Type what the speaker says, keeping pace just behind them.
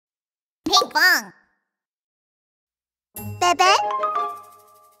Pinkfong. Bebe?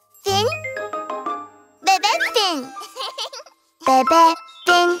 Fin? Bebe Fin. Bebe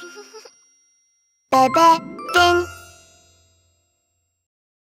Fin. Bebe Fin.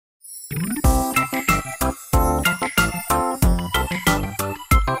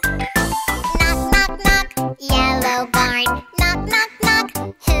 Knock, knock, knock, yellow barn. Knock, knock, knock,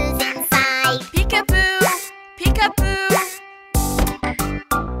 who's inside? Peekaboo, peekaboo.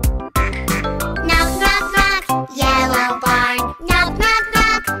 Knock, knock, knock, yellow barn. Knock, knock,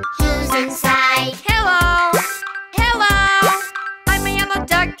 knock, who's inside? Hello, hello. I'm a yellow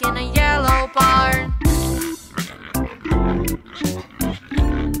duck in a yellow barn.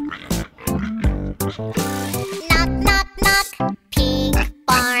 Knock, knock, knock, pink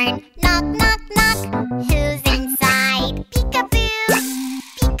barn. Knock, knock, knock, who's inside? Peekaboo,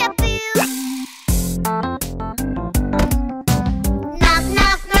 peekaboo. Knock,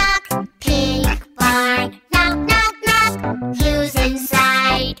 knock, knock, pink barn. Knock, knock, knock, who's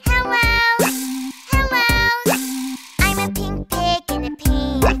inside? Hello, hello. I'm a pink pig in a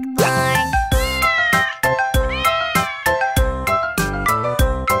pink barn.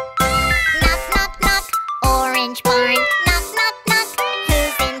 Knock, knock, knock, orange barn. Knock, knock, knock,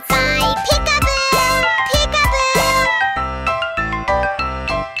 who's inside? Peekaboo, peekaboo.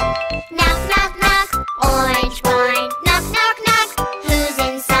 Knock, knock, knock, orange barn. Knock, knock, knock, who's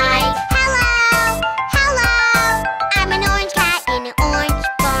inside? Hello, hello. I'm an orange cat in an orange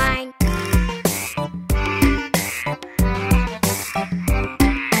barn.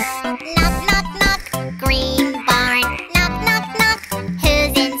 Knock, knock, knock, green barn. Knock, knock, knock,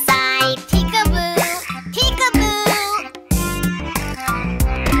 who's inside? Peekaboo, peekaboo.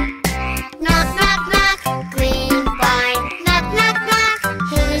 Knock, knock, knock, green barn. Knock, knock, knock,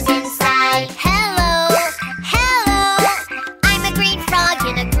 who's inside? Hello, hello. I'm a green frog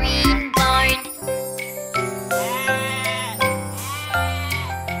in a green barn.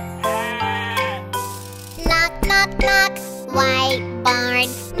 Knock, knock, knock, white barn.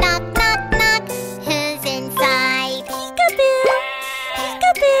 Knock, knock, knock, who's inside? Peekaboo,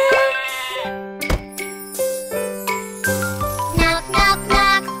 peekaboo. Knock, knock,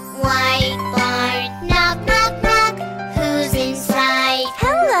 knock, white barn. Knock, knock, knock, who's inside?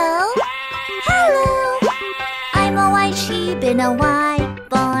 Hello, hello. I'm a white sheep in a white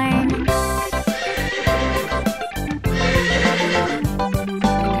barn.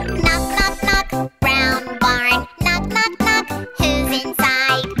 Knock, knock, knock, brown barn. Knock, knock, knock, who's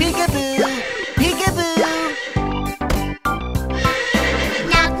inside? Peekaboo, peekaboo.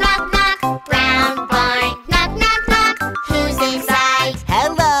 Knock, knock, knock, brown barn. Knock, knock, knock, who's inside?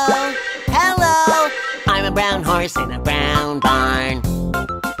 Hello, hello. I'm a brown horse in a brown barn.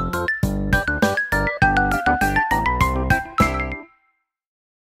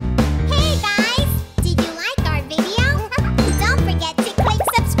 Hey guys! Did you like our video? Don't forget to click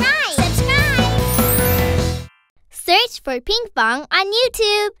subscribe! Search for Pinkfong on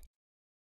YouTube.